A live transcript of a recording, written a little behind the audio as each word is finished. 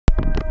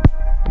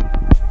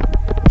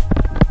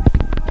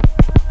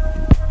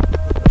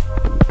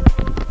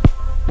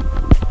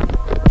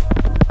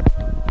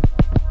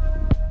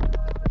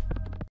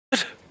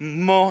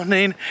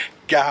morning,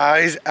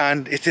 guys,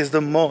 and it is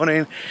the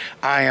morning.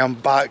 I am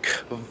back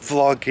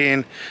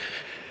vlogging.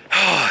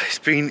 It's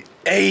been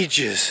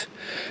ages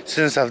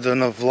since I've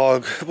done a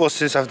vlog, well,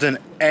 since I've done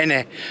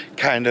any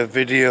kind of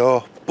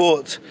video,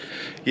 but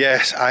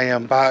yes, I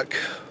am back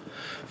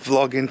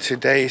vlogging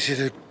today. It is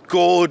a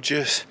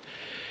gorgeous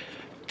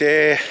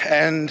day,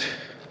 and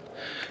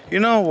you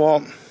know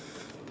what,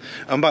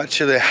 I'm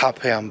actually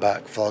happy I'm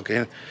back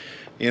vlogging.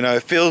 You know,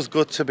 it feels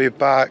good to be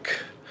back.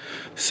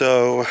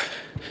 So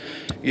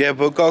yeah,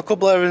 but got a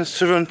couple of errands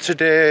to run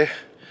today,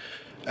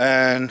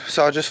 and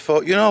so I just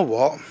thought, you know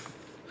what,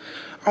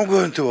 I'm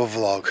going to do a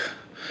vlog.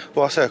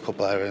 Well, I say a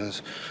couple of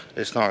errands,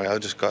 it's not really, I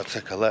just got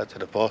to take a letter to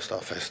the post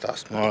office,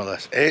 that's more or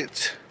less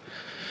it.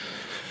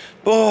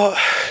 But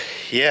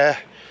yeah,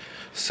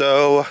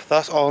 so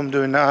that's all I'm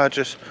doing now,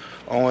 just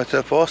on my way to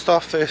the post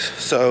office.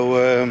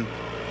 So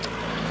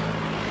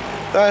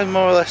that is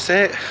more or less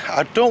it.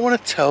 I don't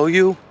want to tell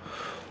you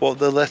what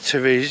the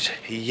letter is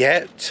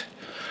yet,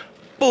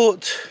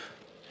 but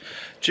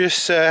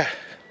just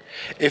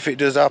if it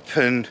does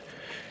happen,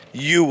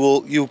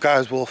 you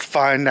guys will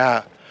find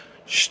out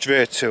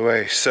straight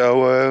away.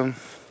 So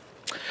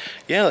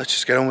yeah, let's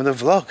just get on with the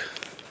vlog.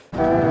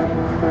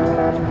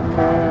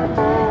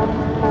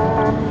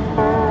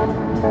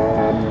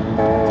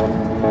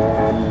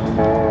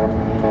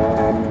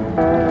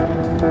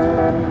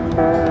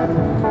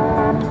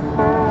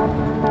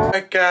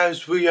 Right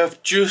guys, we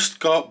have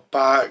just got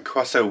back.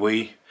 Well, I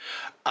say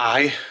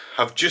I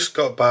have just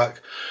got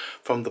back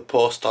from the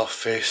post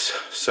office,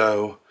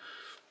 so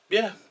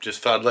yeah,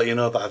 just thought I'd let you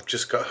know that I've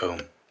just got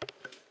home.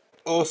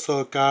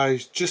 Also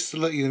guys, just to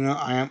let you know,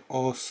 I am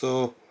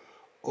also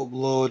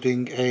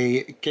uploading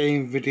a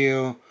game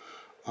video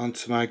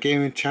onto my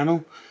gaming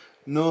channel.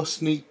 No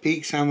sneak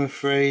peeks, I'm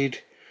afraid,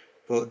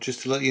 but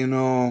just to let you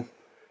know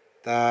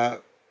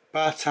that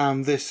by the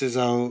time this is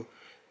out,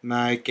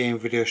 my game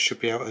video should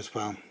be out as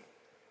well.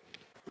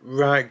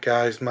 Right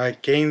guys, my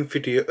game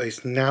video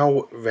is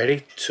now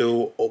ready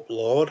to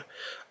upload.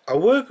 I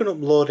were going to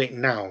upload it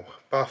now,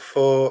 but I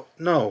thought,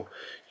 no,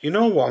 you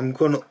know what, I'm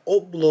going to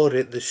upload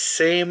it the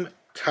same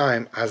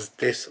time as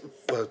this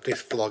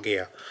vlog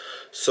here.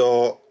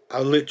 So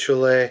I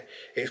literally,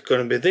 it's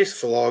going to be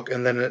this vlog,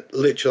 and then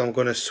literally I'm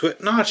going to switch.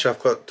 No, actually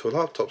I've got two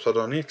laptops, so I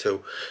don't need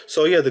to.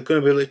 So yeah, they're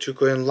going to be literally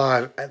going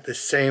live at the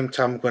same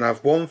time. I'm going to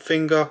have one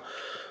finger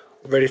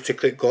ready to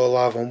click go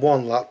live on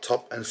one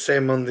laptop and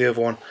same on the other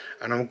one,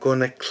 and I'm going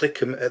to click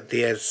them at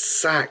the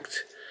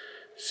exact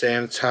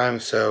same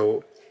time.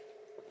 So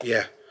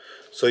yeah,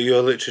 so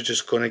you're literally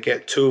just going to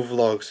get two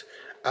vlogs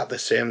at the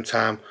same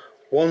time.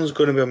 One's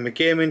going to be on my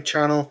gaming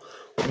channel,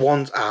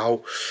 one's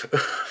ow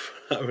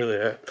that really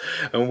hurt,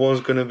 and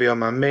one's going to be on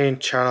my main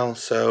channel.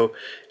 So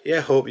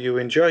yeah, hope you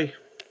enjoy.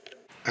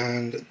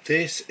 And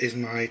this is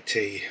my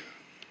tea.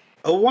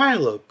 A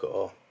while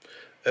ago,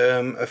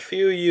 a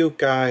few of you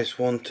guys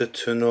wanted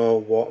to know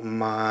what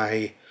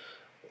my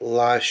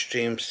live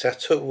stream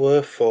setup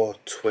were for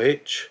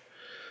Twitch,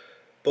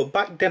 but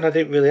back then I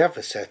didn't really have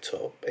a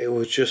setup. It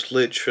was just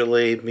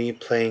literally me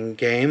playing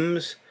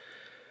games,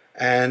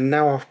 and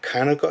now I've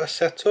kind of got a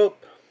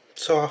setup.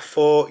 So I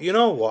thought, you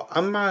know what,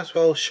 I might as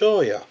well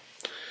show you.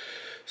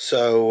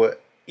 So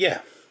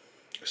yeah,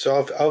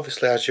 so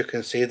obviously as you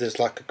can see, there's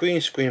like a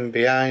green screen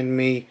behind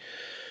me,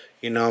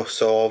 you know,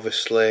 so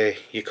obviously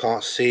you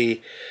can't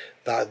see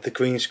that the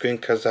green screen,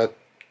 because I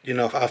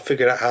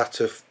figured out how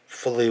to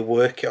fully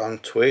work it on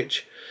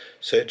Twitch,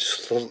 so it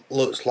just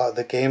looks like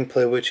the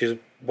gameplay, which is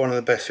one of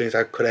the best things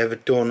I could ever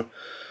done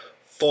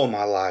for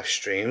my live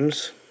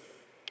streams.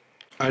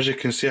 As you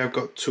can see, I've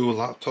got two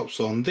laptops.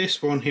 So on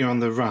this one here on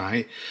the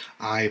right,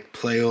 I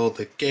play all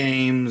the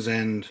games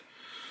and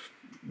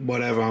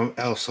whatever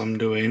else I'm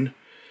doing,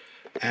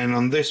 and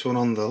on this one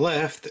on the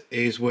left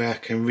is where I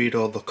can read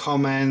all the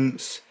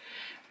comments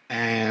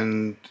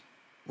and,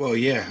 well,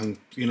 yeah, and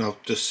you know,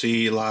 just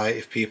see like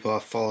if people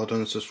have followed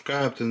and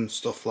subscribed and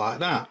stuff like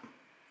that.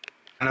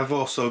 And I've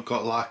also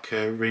got like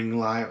a ring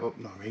light up,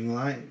 not ring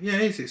light, yeah,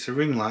 it's a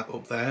ring light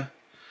up there,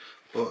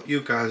 but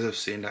you guys have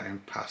seen that in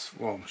past.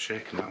 Well, I'm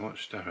shaking that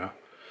much, there we are,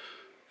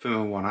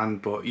 filming one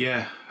hand, but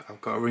yeah, I've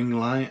got a ring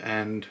light,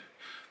 and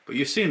but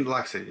you've seen,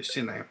 like I said, you've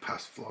seen that in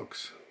past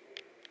vlogs.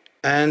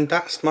 And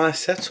that's my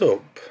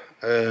setup.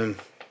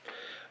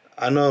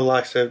 I know,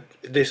 like I said,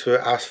 this was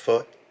asked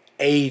for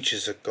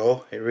ages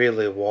ago, it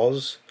really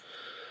was,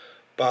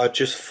 but I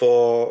just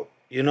thought,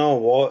 you know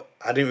what,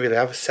 I didn't really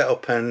have a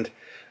setup, and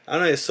I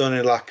know it's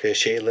only like a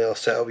shitty little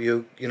setup.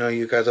 You know,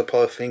 you guys are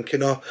probably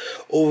thinking, oh,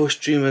 other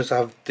streamers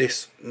have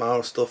this amount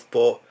of stuff,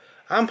 but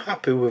I'm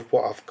happy with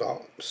what I've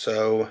got.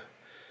 So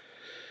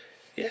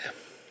yeah,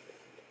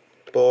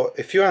 but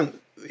if you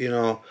haven't, you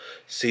know,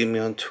 seen me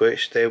on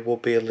Twitch, there will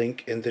be a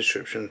link in the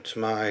description to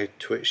my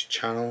Twitch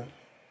channel.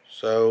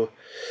 So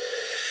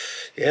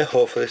yeah,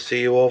 hopefully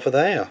see you over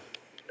there.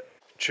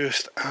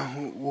 Just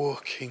out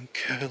walking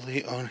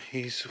Curly on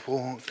his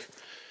walk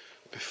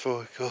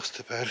before he goes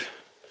to bed.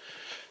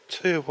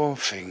 Tell you one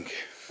thing,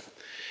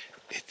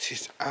 it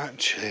is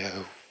actually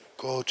a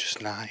gorgeous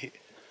night.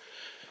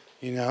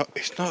 You know,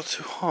 it's not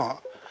too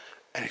hot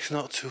and it's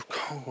not too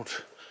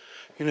cold.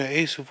 You know, it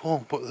is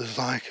warm, but there's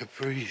like a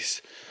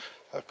breeze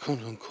that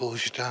comes and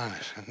cools you down.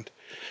 And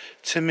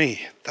to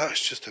me,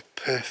 that's just a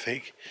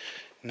perfect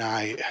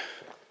night.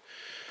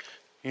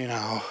 You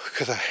know,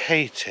 because I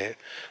hate it.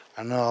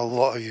 I know a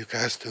lot of you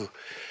guys do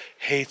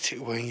hate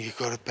it when you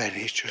go to bed.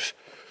 It's just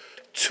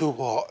too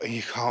hot and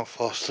you can't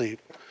fall asleep.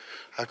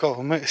 I gotta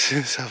admit,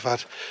 since I've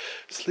had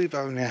sleep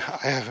apnea,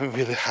 I haven't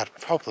really had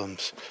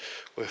problems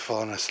with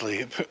falling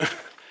asleep. I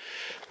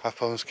have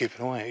problems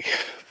keeping awake.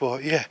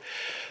 But yeah,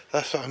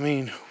 that's what I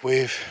mean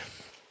with,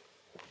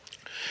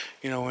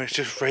 you know, when it's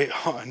just right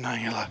hot at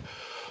night, you're like,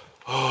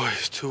 oh,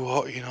 it's too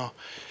hot, you know.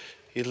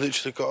 You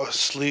literally got to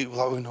sleep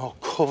like with no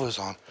covers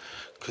on,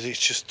 because it's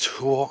just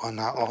too hot and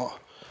that hot.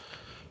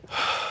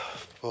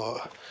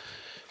 But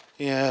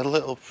yeah, a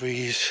little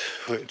breeze,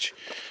 which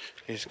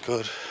is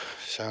good.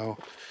 So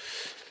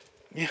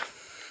yeah,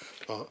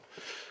 but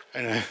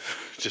anyway,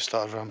 just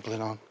started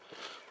rambling on.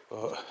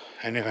 But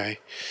anyway,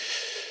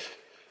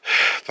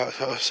 back to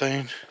what I was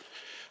saying.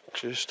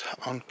 Just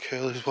on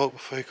Curly's walk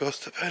before he goes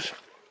to bed.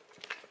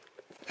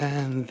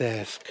 And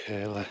there's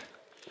Curly.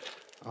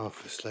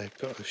 Obviously, I've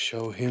got to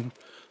show him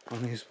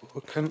on his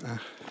walk, can't I?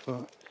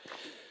 But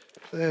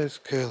there's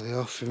Curly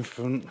off in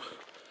front,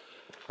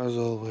 as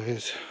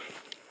always.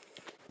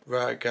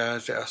 Right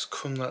guys, it has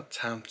come that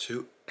time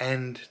to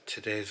end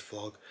today's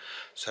vlog.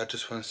 So I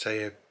just want to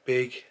say a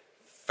big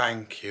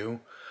thank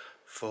you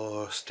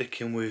for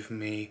sticking with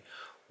me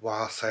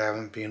whilst I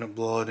haven't been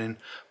uploading.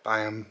 But I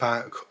am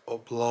back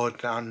uploading,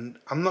 and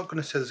I'm not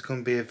going to say there's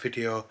going to be a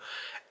video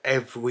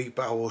every week,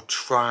 but I will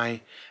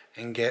try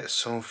and get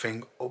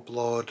something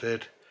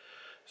uploaded.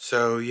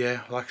 So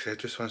yeah, like I said,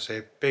 just want to say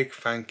a big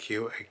thank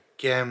you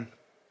again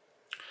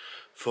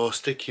for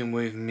sticking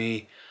with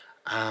me,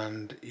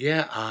 and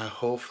yeah,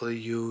 hopefully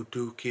you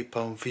do keep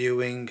on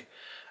viewing,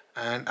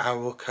 and I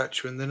will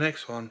catch you in the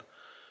next one.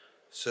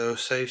 So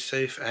stay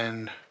safe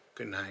and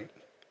good night.